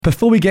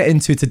Before we get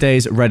into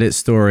today's Reddit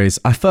stories,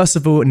 I first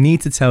of all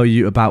need to tell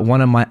you about one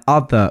of my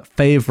other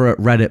favorite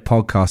Reddit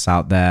podcasts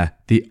out there,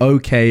 the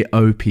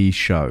OKOP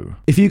Show.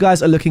 If you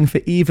guys are looking for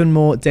even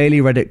more daily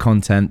Reddit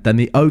content, then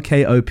the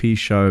OKOP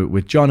Show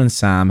with John and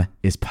Sam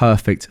is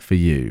perfect for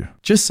you.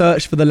 Just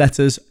search for the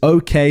letters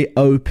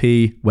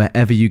OKOP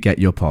wherever you get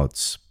your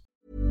pods.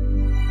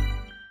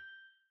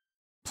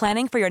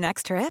 Planning for your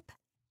next trip?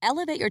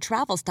 Elevate your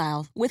travel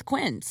style with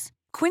Quince.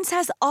 Quince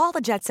has all the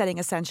jet-setting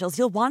essentials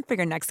you'll want for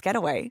your next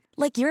getaway,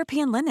 like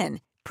European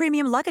linen,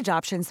 premium luggage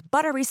options,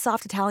 buttery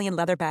soft Italian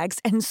leather bags,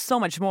 and so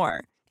much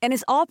more. And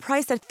is all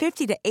priced at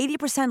 50 to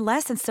 80%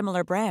 less than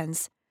similar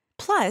brands.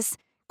 Plus,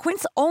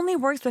 Quince only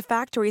works with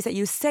factories that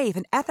use safe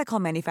and ethical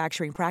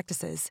manufacturing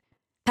practices.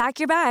 Pack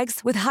your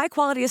bags with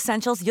high-quality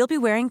essentials you'll be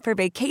wearing for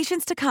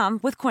vacations to come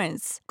with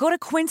Quince. Go to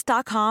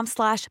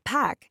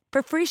quince.com/pack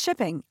for free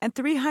shipping and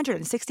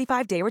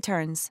 365-day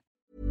returns.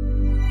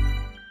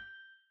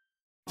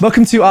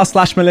 Welcome to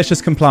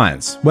r/malicious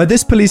compliance, where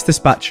this police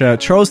dispatcher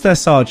trolls their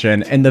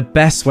sergeant in the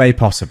best way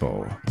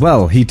possible.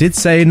 Well, he did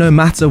say no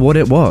matter what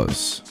it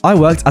was. I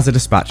worked as a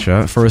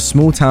dispatcher for a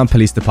small town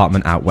police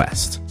department out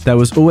west. There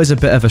was always a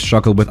bit of a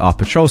struggle with our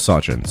patrol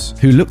sergeants,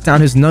 who looked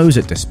down his nose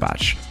at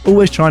dispatch,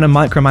 always trying to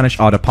micromanage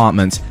our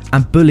department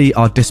and bully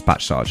our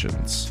dispatch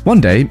sergeants.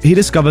 One day, he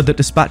discovered that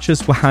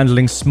dispatchers were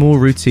handling small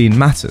routine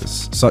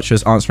matters, such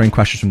as answering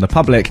questions from the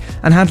public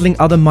and handling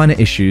other minor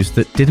issues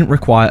that didn't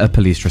require a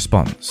police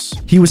response.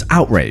 He was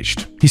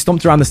outraged. He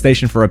stomped around the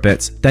station for a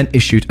bit, then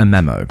issued a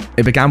memo.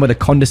 It began with a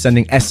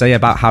condescending essay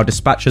about how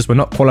dispatchers were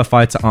not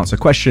qualified to answer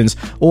questions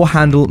or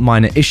handle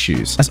minor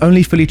issues, as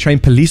only fully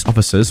trained police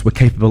officers were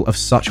capable of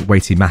such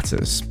weighty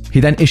matters. He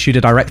then issued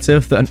a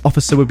directive that an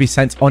officer would be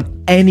sent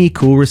on any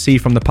call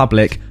received from the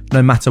public,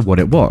 no matter what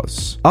it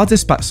was. Our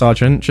dispatch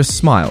sergeant just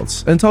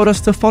smiled and told us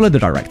to follow the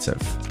directive,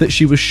 that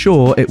she was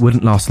sure it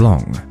wouldn't last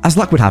long. As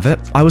luck would have it,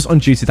 I was on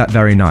duty that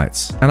very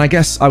night, and I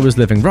guess I was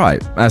living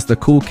right as the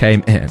call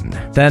came in.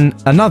 Then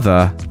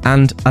another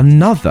and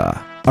another.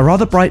 A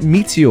rather bright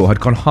meteor had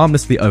gone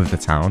harmlessly over the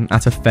town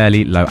at a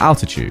fairly low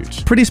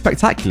altitude. Pretty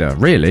spectacular,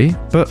 really,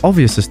 but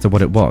obvious as to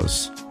what it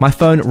was. My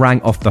phone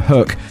rang off the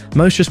hook,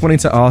 most just wanting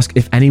to ask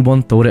if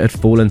anyone thought it had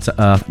fallen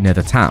to earth near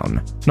the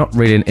town. Not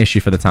really an issue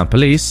for the town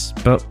police,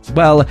 but,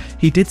 well,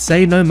 he did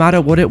say no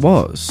matter what it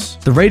was.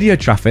 The radio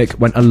traffic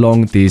went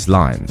along these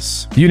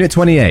lines. Unit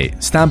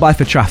 28, stand by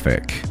for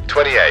traffic.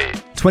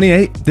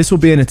 28, this will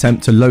be an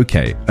attempt to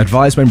locate.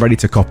 Advise when ready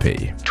to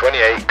copy.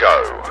 28,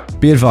 go.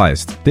 Be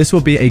advised, this will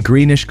be a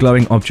greenish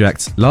glowing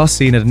object last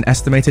seen at an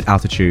estimated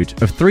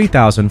altitude of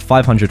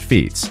 3,500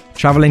 feet,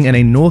 traveling in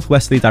a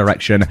northwesterly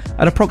direction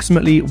at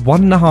approximately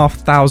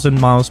 1,500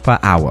 miles per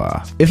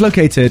hour. If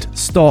located,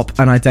 stop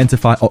and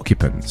identify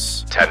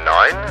occupants.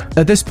 10-9.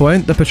 At this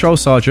point, the patrol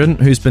sergeant,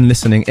 who's been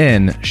listening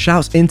in,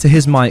 shouts into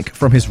his mic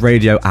from his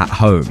radio at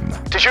home.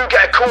 Did you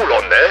get a call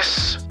on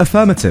this?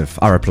 Affirmative,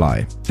 I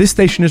reply. This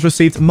station has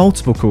received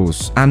multiple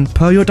calls, and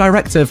per your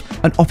directive,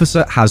 an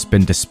officer has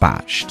been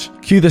dispatched.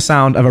 Cue the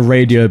sound of a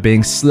radio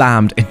being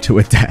slammed into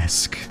a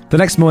desk. The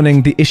next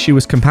morning, the issue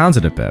was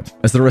compounded a bit,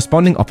 as the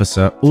responding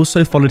officer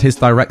also followed his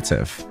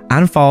directive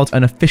and filed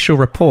an official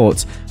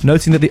report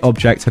noting that the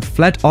object had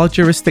fled our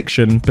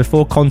jurisdiction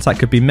before contact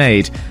could be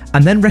made,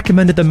 and then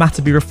recommended the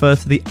matter be referred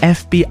to the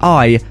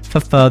FBI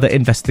for further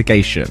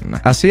investigation,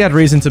 as he had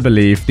reason to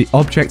believe the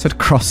object had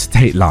crossed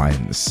state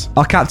lines.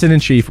 Our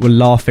captain-in-chief were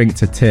laughing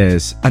to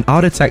tears, and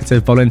our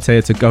detective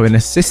volunteered to go and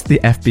assist the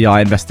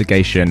FBI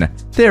investigation,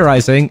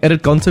 theorizing it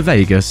had gone to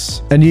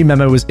Vegas. A new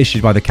memo was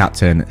issued by the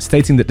captain,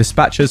 stating that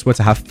dispatchers were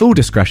to have full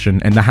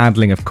discretion in the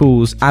handling of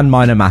calls and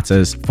minor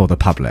matters for the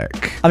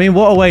public. I mean,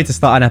 what a way to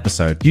start an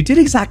episode. You did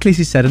exactly as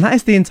he said, and that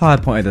is the entire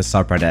point of this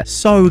subreddit.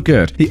 So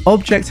good. The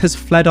object has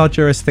fled our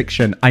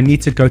jurisdiction. I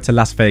need to go to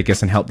Las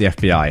Vegas and help the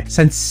FBI.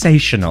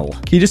 Sensational.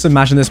 Can you just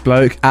imagine this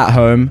bloke at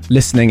home,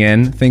 listening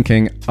in,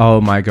 thinking,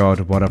 oh my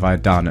god, what have I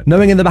done?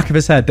 Knowing in the back of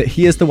his head that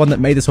he is the one that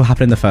made this all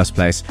happen in the first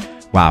place.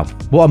 Wow,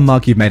 what a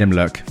mug you've made him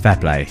look. Fair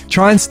play.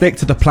 Try and stick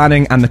to the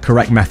planning and the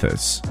correct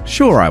methods.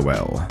 Sure, I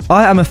will.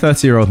 I am a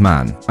 30-year-old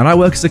man, and I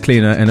work as a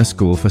cleaner in a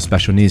school for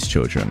special needs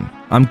children.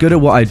 I'm good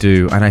at what I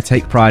do, and I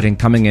take pride in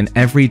coming in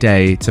every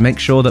day to make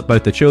sure that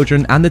both the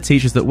children and the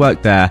teachers that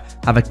work there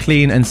have a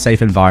clean and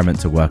safe environment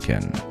to work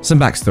in. Some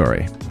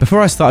backstory.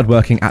 Before I started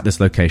working at this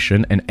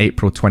location in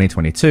April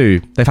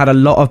 2022, they've had a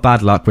lot of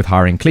bad luck with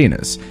hiring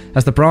cleaners,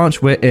 as the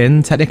branch we're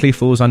in technically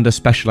falls under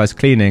specialized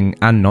cleaning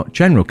and not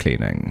general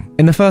cleaning.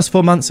 In the first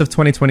 4 months of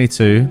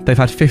 2022, they've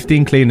had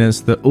 15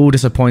 cleaners that all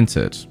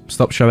disappointed,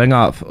 stopped showing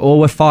up, or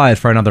were fired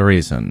for another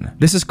reason.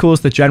 This has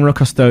caused the general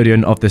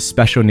custodian of this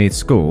special needs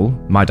school,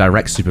 my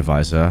direct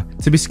supervisor,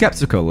 to be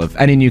skeptical of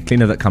any new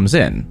cleaner that comes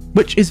in,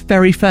 which is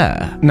very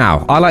fair.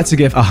 Now, I like to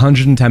give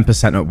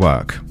 110% at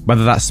work.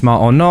 Whether that's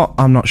smart or not,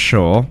 I'm not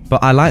sure,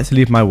 but I like to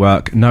leave my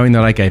work knowing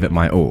that I gave it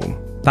my all.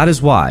 That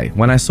is why,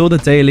 when I saw the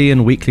daily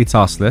and weekly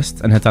task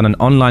list and had done an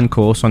online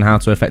course on how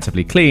to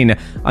effectively clean,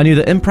 I knew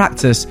that in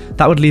practice,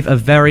 that would leave a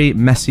very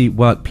messy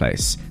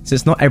workplace,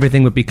 since not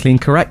everything would be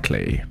cleaned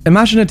correctly.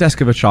 Imagine a desk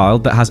of a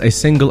child that has a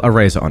single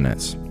eraser on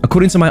it.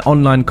 According to my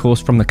online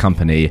course from the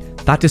company,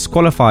 that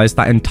disqualifies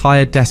that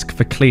entire desk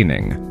for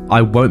cleaning.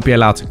 I won't be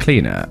allowed to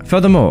clean it.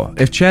 Furthermore,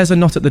 if chairs are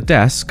not at the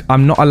desk,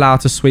 I'm not allowed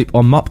to sweep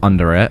or mop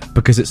under it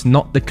because it's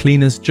not the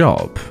cleaner's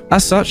job.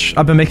 As such,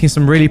 I've been making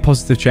some really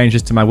positive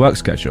changes to my work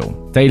schedule,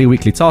 daily,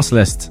 weekly task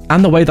list,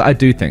 and the way that I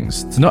do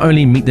things to not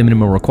only meet the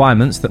minimal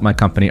requirements that my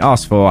company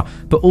asks for,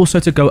 but also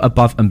to go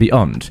above and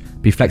beyond,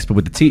 be flexible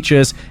with the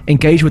teachers,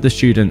 engage with the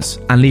students,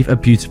 and leave a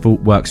beautiful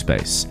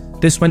workspace.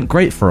 This went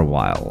great for a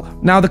while.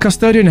 Now, the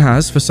custodian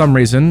has, for some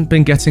reason,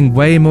 been getting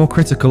way more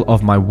critical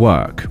of my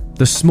work.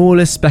 The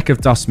smallest speck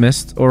of dust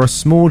mist or a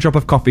small drop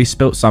of coffee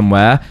spilt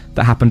somewhere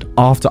that happened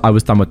after I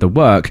was done with the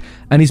work,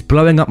 and he's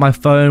blowing up my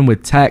phone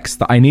with texts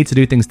that I need to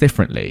do things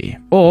differently.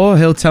 Or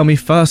he'll tell me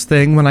first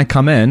thing when I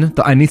come in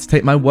that I need to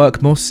take my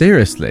work more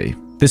seriously.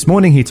 This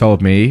morning he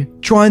told me,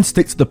 try and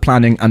stick to the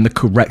planning and the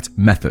correct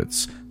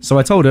methods. So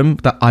I told him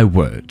that I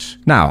would.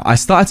 Now, I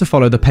started to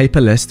follow the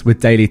paper list with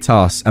daily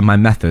tasks and my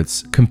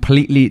methods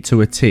completely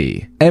to a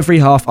T. Every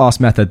half-assed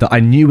method that I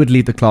knew would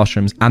leave the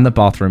classrooms and the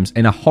bathrooms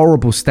in a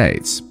horrible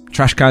state.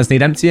 Trash cans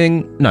need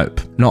emptying?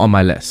 Nope, not on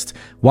my list.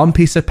 One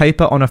piece of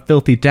paper on a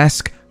filthy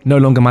desk? No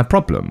longer my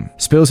problem.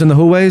 Spills in the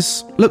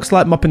hallways? Looks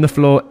like mopping the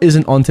floor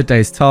isn't on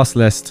today's task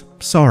list.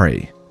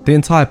 Sorry. The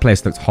entire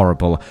place looked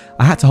horrible.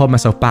 I had to hold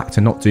myself back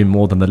to not do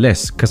more than the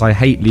list because I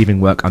hate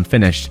leaving work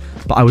unfinished,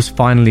 but I was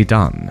finally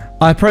done.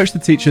 I approached the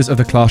teachers of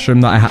the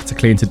classroom that I had to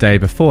clean today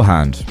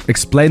beforehand,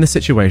 explained the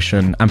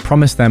situation, and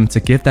promised them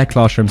to give their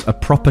classrooms a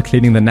proper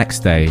cleaning the next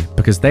day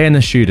because they and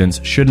the students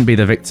shouldn't be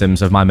the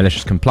victims of my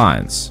malicious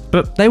compliance.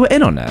 But they were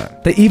in on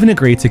it. They even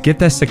agreed to give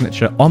their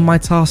signature on my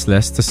task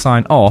list to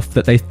sign off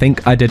that they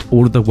think I did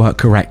all of the work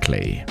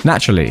correctly.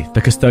 Naturally,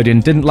 the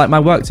custodian didn't like my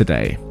work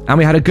today, and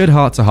we had a good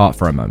heart-to-heart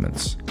for a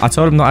moment. I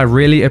told him that I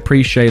really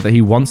appreciate that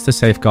he wants to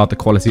safeguard the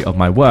quality of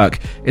my work.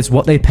 It's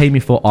what they pay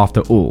me for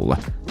after all.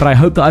 But I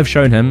hope that I've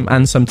shown him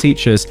and some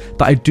teachers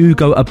that I do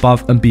go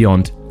above and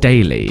beyond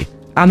daily,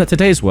 and that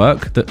today's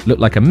work, that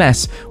looked like a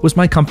mess, was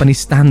my company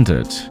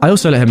standard. I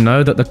also let him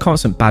know that the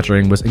constant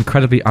badgering was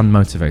incredibly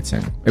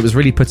unmotivating. It was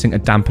really putting a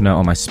dampener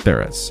on my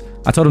spirits.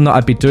 I told him that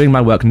I'd be doing my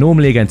work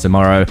normally again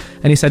tomorrow,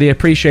 and he said he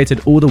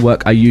appreciated all the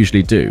work I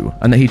usually do,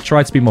 and that he'd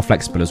try to be more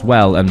flexible as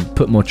well and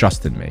put more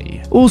trust in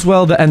me. All's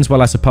well that ends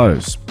well, I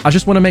suppose. I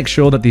just want to make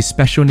sure that these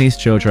special needs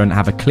children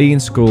have a clean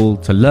school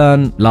to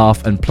learn,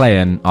 laugh, and play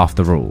in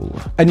after all.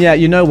 And yeah,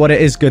 you know what, it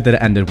is good that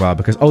it ended well,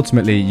 because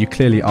ultimately you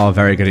clearly are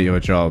very good at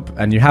your job,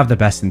 and you have the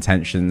best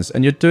intentions,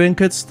 and you're doing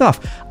good stuff.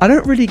 I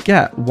don't really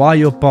get why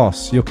your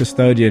boss, your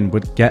custodian,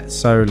 would get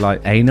so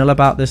anal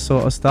about this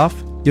sort of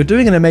stuff. You're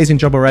doing an amazing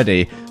job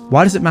already.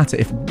 Why does it matter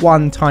if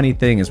one tiny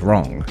thing is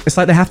wrong? It's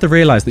like they have to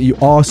realize that you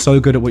are so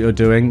good at what you're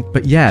doing,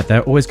 but yeah, there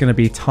are always going to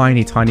be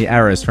tiny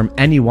errors from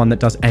anyone that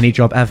does any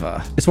job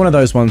ever. It's one of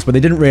those ones where they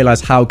didn't realize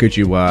how good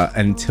you were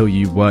until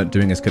you weren't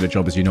doing as good a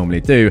job as you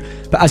normally do.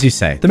 But as you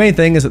say, the main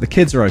thing is that the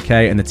kids are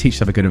okay and the teachers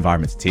have a good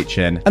environment to teach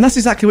in. And that's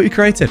exactly what you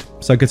created.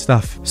 So good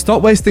stuff.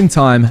 Stop wasting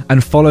time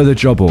and follow the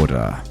job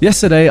order.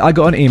 Yesterday, I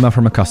got an email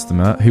from a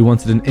customer who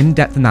wanted an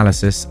in-depth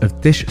analysis of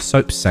dish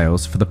soap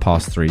sales for the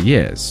past 3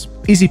 years.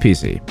 Easy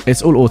peasy,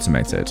 it's all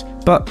automated,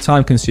 but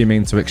time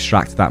consuming to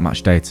extract that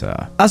much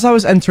data. As I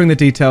was entering the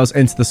details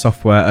into the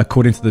software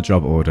according to the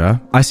job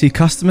order, I see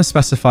customer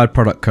specified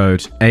product code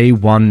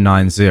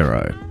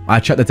A190. I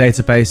check the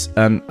database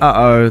and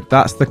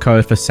that's the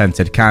code for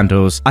scented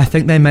candles. I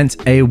think they meant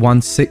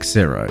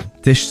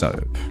A160, dish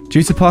soap.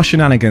 Due to past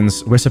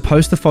shenanigans, we're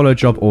supposed to follow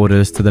job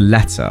orders to the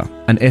letter,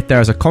 and if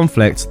there is a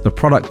conflict, the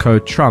product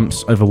code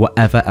trumps over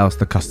whatever else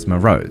the customer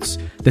wrote.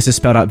 This is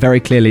spelled out very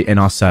clearly in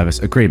our service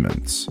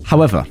agreements.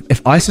 However,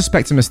 if I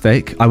suspect a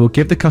mistake, I will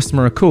give the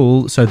customer a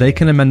call so they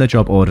can amend the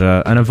job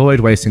order and avoid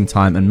wasting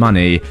time and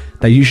money.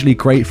 They're usually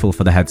grateful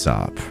for the heads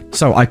up.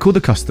 So I call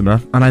the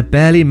customer and I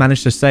barely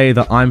manage to say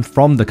that I'm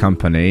from the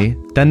company.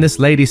 Then this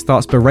lady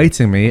starts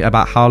berating me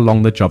about how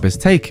long the job is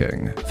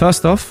taking.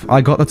 First off,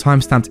 I got the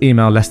timestamped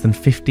email less than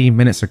 15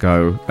 minutes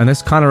ago, and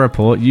this kind of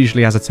report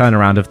usually has a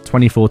turnaround of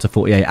 24 to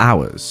 48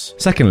 hours.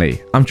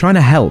 Secondly, I'm trying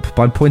to help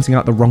by pointing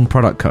out the wrong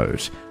product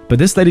code, but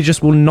this lady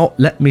just will not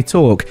let me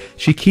talk.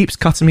 She keeps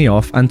cutting me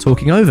off and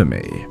talking over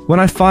me. When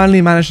I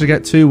finally managed to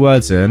get 2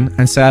 words in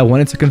and say I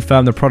wanted to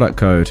confirm the product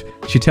code,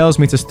 she tells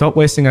me to stop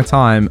wasting her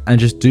time and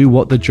just do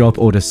what the job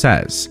order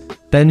says.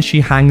 Then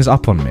she hangs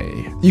up on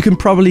me. You can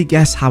probably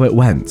guess how it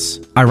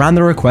went. I ran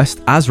the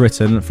request as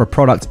written for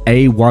product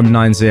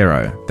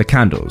A190, the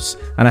candles,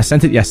 and I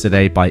sent it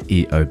yesterday by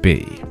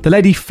EOB. The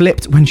lady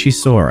flipped when she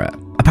saw it.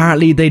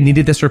 Apparently, they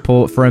needed this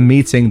report for a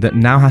meeting that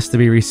now has to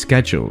be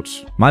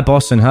rescheduled. My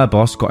boss and her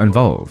boss got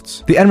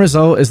involved. The end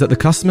result is that the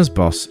customer's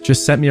boss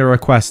just sent me a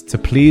request to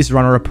please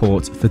run a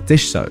report for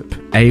dish soap,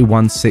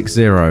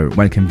 A160,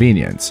 when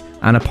convenient,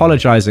 and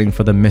apologizing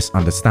for the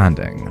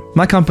misunderstanding.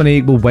 My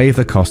company will waive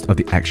the cost of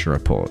the extra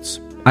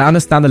reports. I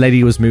understand the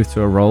lady was moved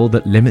to a role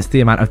that limits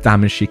the amount of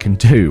damage she can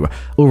do.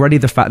 Already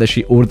the fact that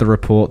she ordered the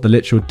report the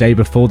literal day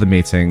before the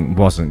meeting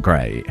wasn't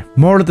great.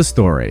 Moral of the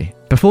story: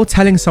 before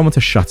telling someone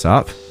to shut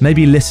up,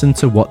 maybe listen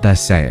to what they're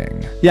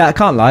saying. Yeah, I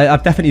can't lie,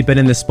 I've definitely been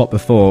in this spot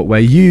before where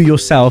you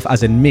yourself,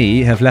 as in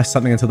me, have left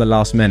something until the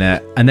last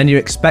minute and then you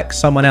expect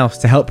someone else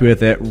to help you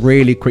with it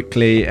really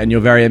quickly and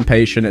you're very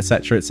impatient,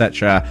 etc.,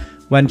 etc.,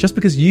 when just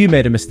because you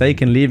made a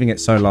mistake in leaving it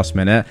so last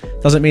minute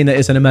doesn't mean that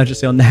it's an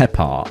emergency on their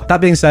part. That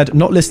being said,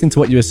 not listening to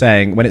what you were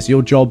saying when it's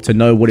your job to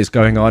know what is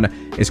going on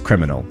is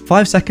criminal.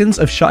 5 seconds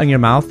of shutting your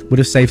mouth would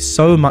have saved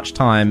so much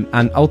time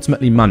and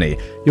ultimately money.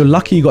 You're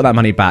lucky you got that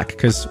money back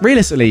because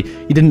realistically,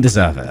 you didn't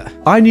deserve it.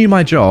 I knew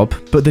my job,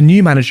 but the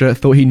new manager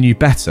thought he knew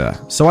better,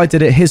 so I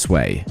did it his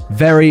way,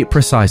 very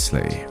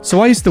precisely. So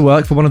I used to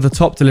work for one of the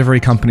top delivery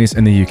companies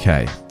in the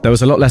UK. There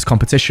was a lot less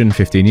competition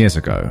 15 years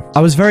ago.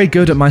 I was very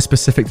good at my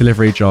specific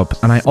delivery job,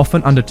 and I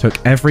often undertook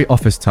every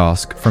office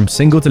task from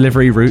single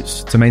delivery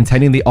routes to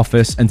maintaining the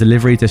office and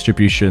delivery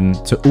distribution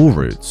to all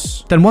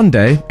routes. Then one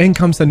day, in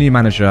comes the new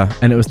manager,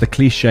 and it was the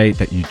cliche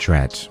that you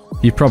dread.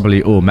 You've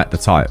probably all met the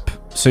type.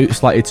 Suit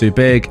slightly too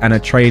big and a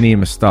trainee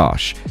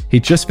moustache.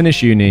 He'd just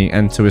finished uni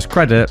and, to his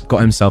credit, got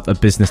himself a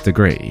business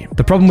degree.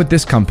 The problem with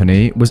this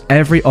company was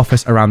every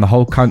office around the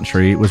whole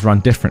country was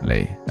run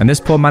differently, and this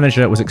poor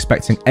manager was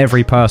expecting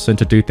every person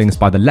to do things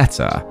by the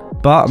letter.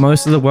 But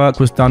most of the work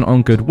was done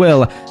on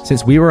goodwill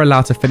since we were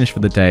allowed to finish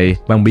for the day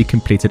when we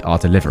completed our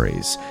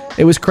deliveries.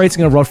 It was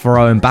creating a rod for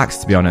our own backs,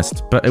 to be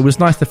honest, but it was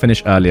nice to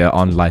finish earlier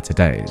on lighter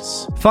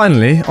days.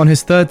 Finally, on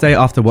his third day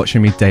after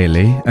watching me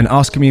daily and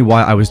asking me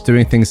why I was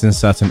doing things in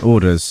certain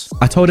orders,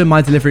 I told him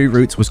my delivery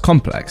route was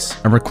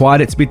complex and required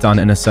it to be done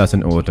in a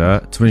certain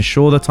order to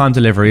ensure the time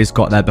deliveries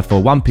got there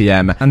before 1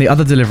 PM and the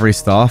other delivery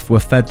staff were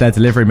fed their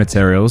delivery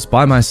materials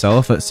by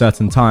myself at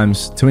certain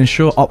times to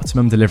ensure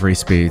optimum delivery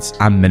speeds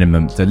and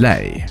minimum delay.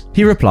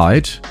 He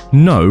replied,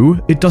 "No,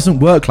 it doesn't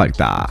work like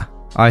that."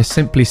 I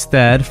simply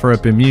stared for a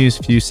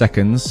bemused few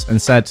seconds and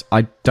said,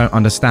 "I don't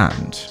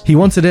understand." He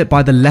wanted it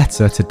by the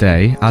letter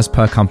today as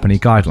per company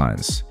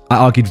guidelines. I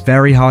argued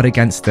very hard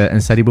against it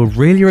and said he will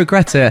really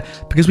regret it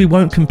because we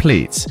won't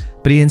complete,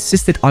 but he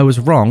insisted I was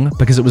wrong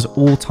because it was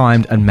all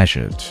timed and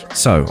measured.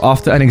 So,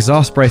 after an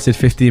exasperated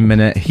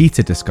 15-minute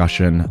heated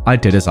discussion, I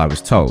did as I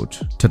was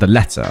told, to the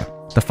letter.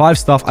 The 5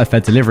 staff I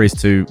fed deliveries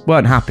to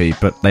weren't happy,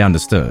 but they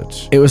understood.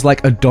 It was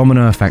like a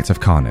domino effect of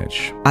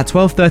carnage. At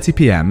 12:30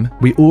 PM,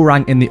 we all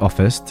rang in the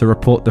office to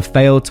report the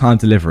failed time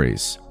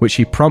deliveries, which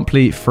he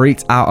promptly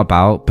freaked out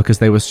about because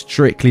they were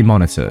strictly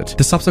monitored.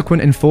 The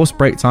subsequent enforced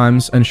break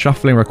times and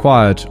shuffling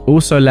required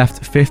also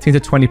left 15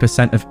 to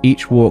 20% of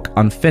each walk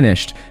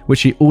unfinished,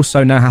 which he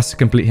also now has to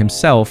complete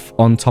himself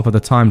on top of the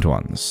timed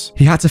ones.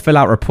 He had to fill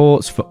out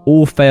reports for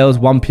all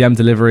failed 1 PM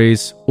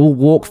deliveries, all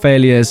walk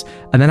failures,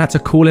 and then had to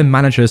call in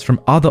managers from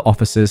other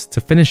offices to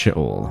finish it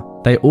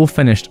all. They all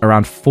finished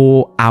around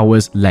 4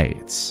 hours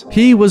late.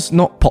 He was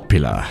not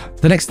popular.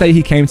 The next day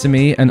he came to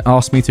me and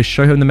asked me to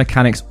show him the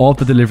mechanics of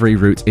the delivery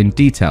route in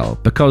detail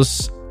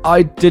because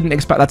I didn't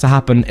expect that to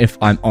happen, if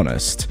I'm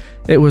honest.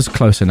 It was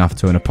close enough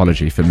to an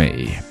apology for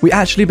me. We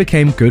actually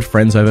became good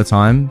friends over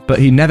time, but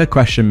he never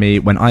questioned me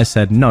when I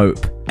said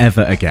nope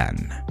ever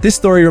again. This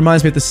story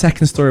reminds me of the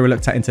second story we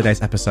looked at in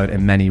today's episode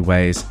in many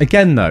ways.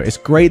 Again though, it's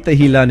great that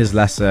he learned his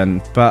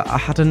lesson, but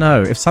I don't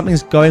know, if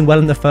something's going well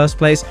in the first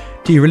place,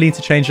 do you really need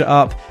to change it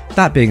up?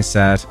 That being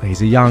said,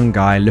 he's a young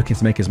guy looking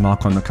to make his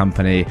mark on the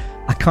company.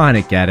 I kind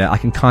of get it, I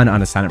can kind of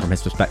understand it from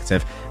his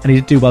perspective, and he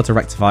did do well to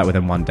rectify it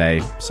within 1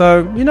 day.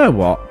 So, you know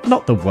what?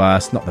 Not the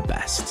worst, not the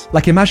best.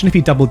 Like, imagine if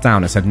he doubled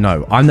down and said,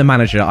 no, I'm the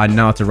manager, I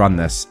know how to run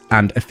this,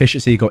 and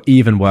efficiency got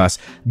even worse.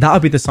 That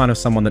would be the sign of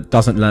someone that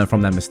doesn't learn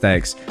from their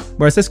mistakes.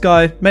 Whereas this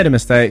guy made a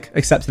mistake,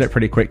 accepted it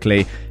pretty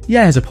quickly.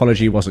 Yeah, his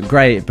apology wasn't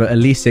great, but at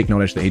least he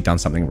acknowledged that he'd done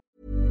something wrong.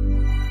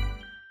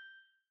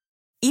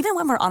 Even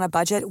when we're on a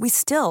budget, we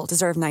still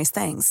deserve nice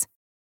things.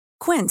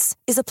 Quince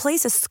is a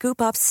place to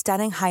scoop up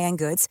stunning high-end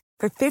goods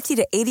for 50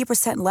 to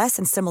 80% less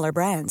than similar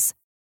brands.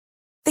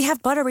 They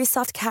have buttery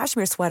soft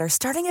cashmere sweaters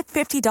starting at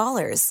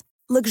 $50,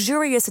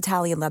 luxurious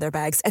Italian leather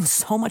bags, and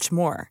so much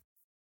more.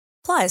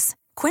 Plus,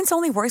 Quince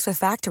only works with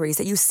factories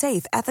that use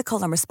safe,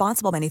 ethical, and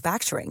responsible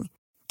manufacturing.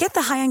 Get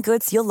the high-end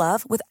goods you'll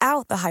love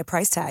without the high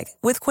price tag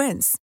with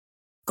Quince.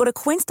 Go to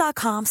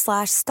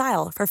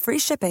quince.com/style for free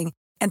shipping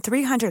and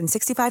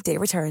 365-day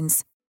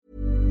returns.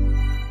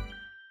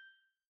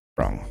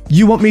 Wrong.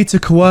 You want me to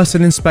coerce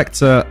an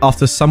inspector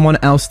after someone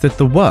else did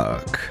the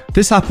work?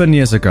 This happened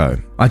years ago.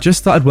 I just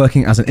started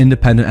working as an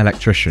independent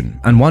electrician,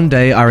 and one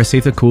day I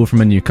received a call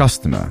from a new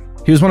customer.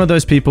 He was one of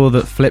those people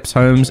that flips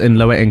homes in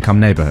lower income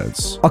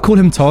neighborhoods. I'll call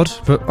him Todd,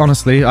 but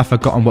honestly, I've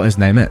forgotten what his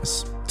name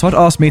is. Todd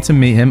asked me to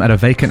meet him at a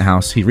vacant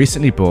house he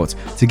recently bought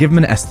to give him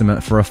an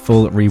estimate for a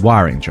full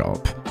rewiring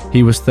job.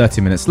 He was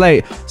 30 minutes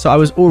late, so I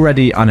was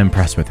already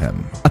unimpressed with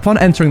him. Upon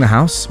entering the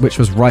house, which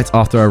was right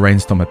after a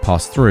rainstorm had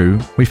passed through,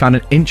 we found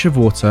an inch of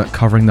water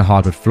covering the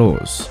hardwood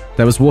floors.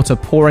 There was water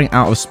pouring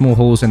out of small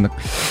holes in the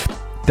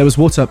There was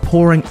water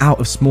pouring out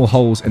of small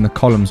holes in the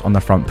columns on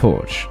the front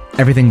porch.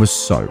 Everything was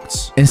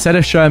soaked. Instead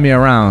of showing me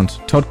around,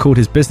 Todd called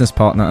his business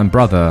partner and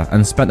brother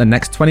and spent the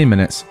next 20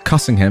 minutes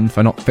cussing him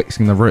for not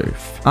fixing the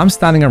roof. I'm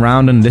standing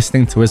around and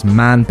listening to his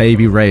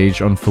man-baby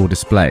rage on full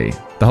display.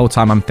 The whole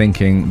time I'm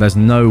thinking, there's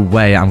no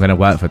way I'm going to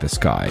work for this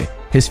guy.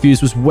 His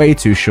fuse was way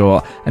too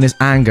short and his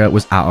anger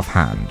was out of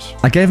hand.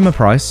 I gave him a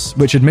price,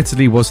 which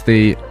admittedly was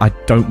the I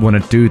don't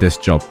want to do this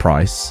job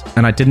price,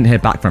 and I didn't hear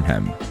back from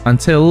him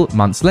until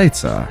months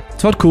later.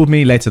 Todd called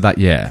me later that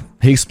year.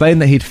 He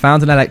explained that he'd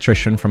found an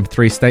electrician from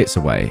 3 states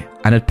away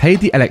and had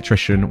paid the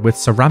electrician with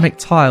ceramic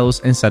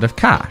tiles instead of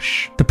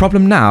cash. The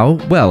problem now,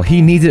 well,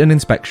 he needed an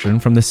inspection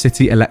from the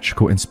city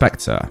electrical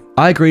inspector.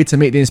 I agreed to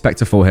meet the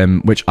inspector for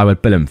him, which I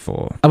would bill him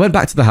for. I went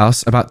back to the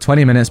house about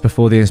 20 minutes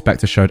before the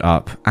inspector showed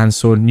up and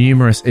saw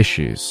numerous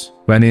issues.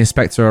 When the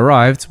inspector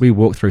arrived, we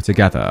walked through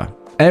together.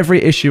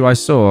 Every issue I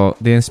saw,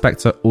 the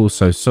inspector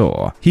also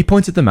saw. He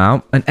pointed them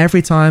out, and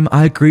every time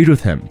I agreed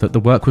with him that the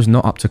work was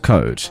not up to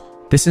code.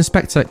 This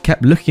inspector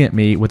kept looking at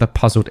me with a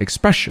puzzled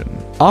expression.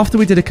 After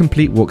we did a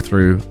complete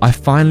walkthrough, I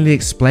finally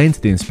explained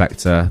to the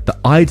inspector that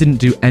I didn't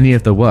do any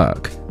of the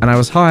work, and I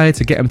was hired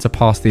to get him to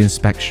pass the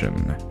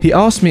inspection. He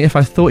asked me if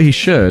I thought he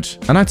should,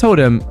 and I told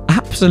him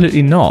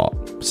absolutely not.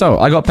 So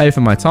I got paid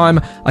for my time,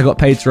 I got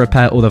paid to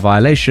repair all the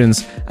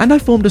violations, and I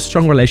formed a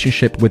strong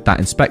relationship with that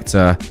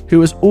inspector, who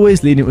was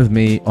always lenient with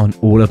me on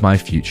all of my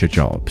future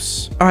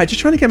jobs. Alright, just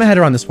trying to get my head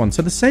around this one.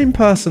 So the same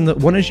person that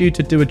wanted you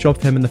to do a job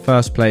for him in the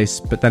first place,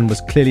 but then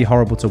was clearly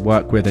horrible to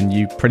work with and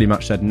you pretty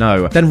much said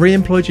no, then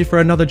re-employed you for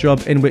another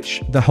job in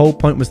which the whole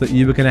point was that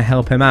you were going to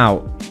help him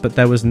out, but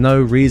there was no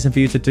reason for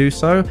you to do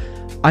so.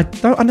 I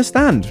don't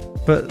understand.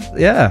 But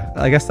yeah,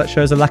 I guess that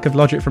shows a lack of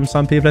logic from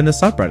some people in the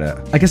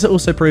subreddit. I guess it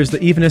also proves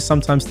that even if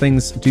sometimes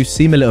things do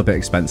seem a little bit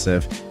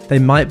expensive, they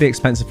might be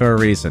expensive for a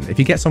reason. If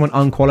you get someone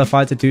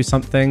unqualified to do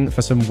something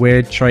for some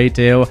weird trade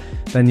deal,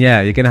 then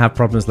yeah, you're going to have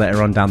problems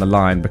later on down the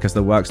line because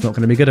the work's not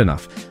going to be good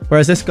enough.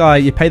 Whereas this guy,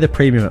 you pay the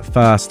premium at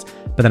first,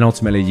 but then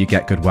ultimately you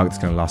get good work that's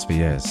going to last for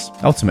years.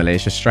 Ultimately,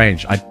 it's just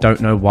strange. I don't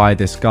know why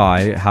this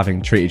guy,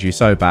 having treated you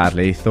so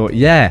badly, thought,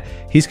 yeah,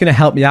 he's going to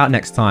help me out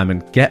next time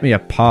and get me a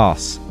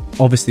pass.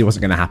 Obviously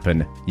wasn't going to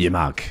happen, you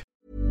mug.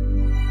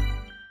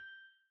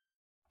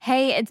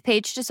 Hey, it's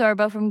Paige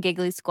DeSorbo from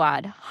Giggly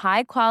Squad.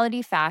 High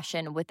quality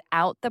fashion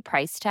without the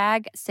price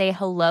tag. Say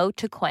hello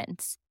to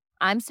Quince.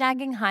 I'm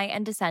snagging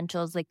high-end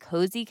essentials like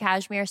cozy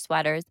cashmere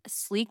sweaters,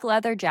 sleek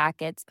leather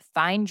jackets,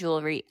 fine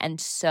jewelry,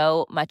 and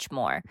so much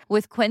more.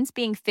 With Quince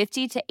being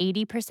 50 to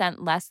 80%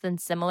 less than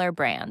similar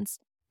brands.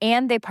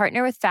 And they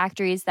partner with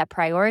factories that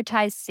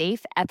prioritize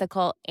safe,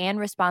 ethical, and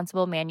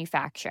responsible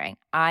manufacturing.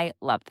 I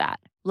love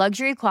that.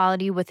 Luxury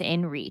quality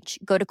within reach.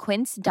 Go to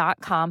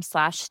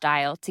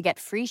quince.com/style to get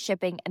free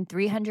shipping and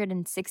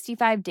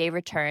 365-day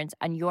returns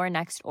on your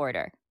next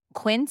order.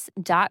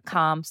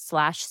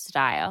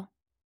 Quince.com/style.